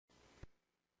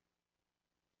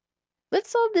Let's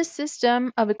solve this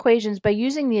system of equations by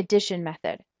using the addition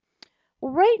method.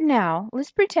 Well, right now,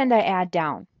 let's pretend I add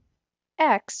down.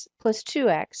 X plus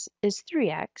 2x is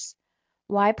 3x,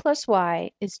 y plus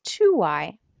y is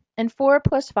 2y, and 4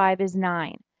 plus 5 is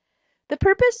 9. The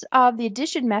purpose of the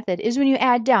addition method is when you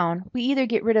add down, we either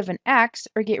get rid of an x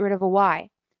or get rid of a y.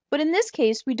 But in this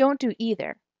case, we don't do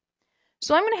either.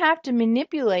 So I'm going to have to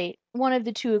manipulate one of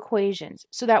the two equations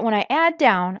so that when I add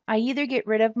down, I either get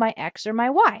rid of my x or my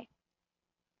y.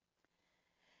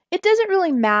 It doesn't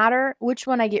really matter which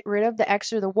one I get rid of, the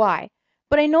x or the y,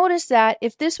 but I noticed that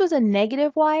if this was a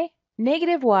negative y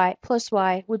plus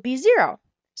y would be 0.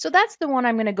 So that's the one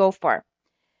I'm going to go for.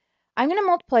 I'm going to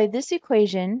multiply this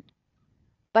equation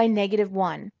by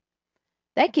 -1.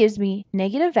 That gives me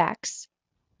negative x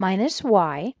minus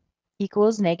y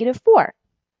equals -4.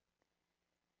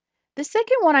 The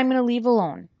second one I'm going to leave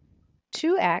alone.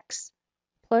 2x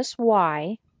plus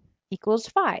y equals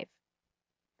 5.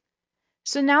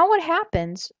 So now what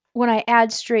happens when I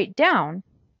add straight down?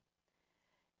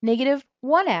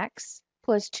 -1x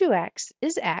plus 2x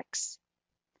is x.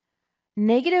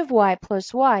 -y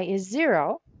plus y is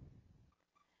 0.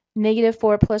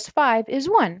 -4 plus 5 is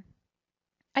 1.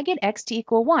 I get x to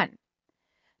equal 1.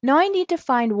 Now I need to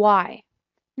find y.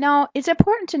 Now it's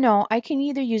important to know I can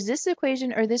either use this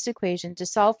equation or this equation to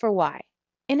solve for y,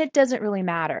 and it doesn't really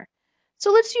matter.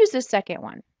 So let's use the second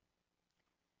one.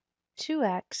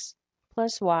 2x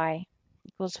plus y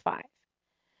equals 5.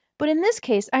 But in this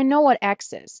case, I know what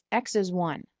x is. X is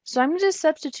 1. So I'm going to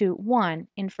substitute 1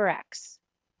 in for x.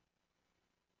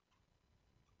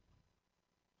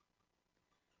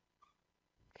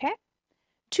 Okay?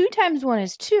 2 times 1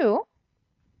 is 2.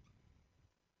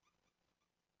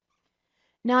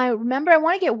 Now remember, I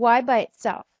want to get y by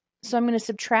itself. So I'm going to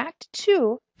subtract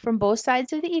 2 from both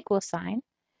sides of the equal sign.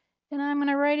 And I'm going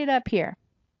to write it up here.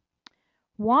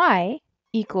 Y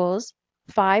equals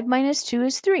 5 minus 2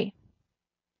 is 3.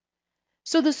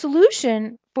 So the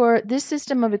solution for this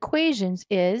system of equations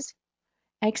is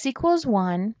x equals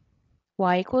 1,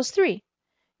 y equals 3.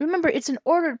 Remember, it's an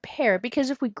ordered pair because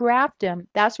if we graphed them,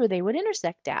 that's where they would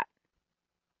intersect at.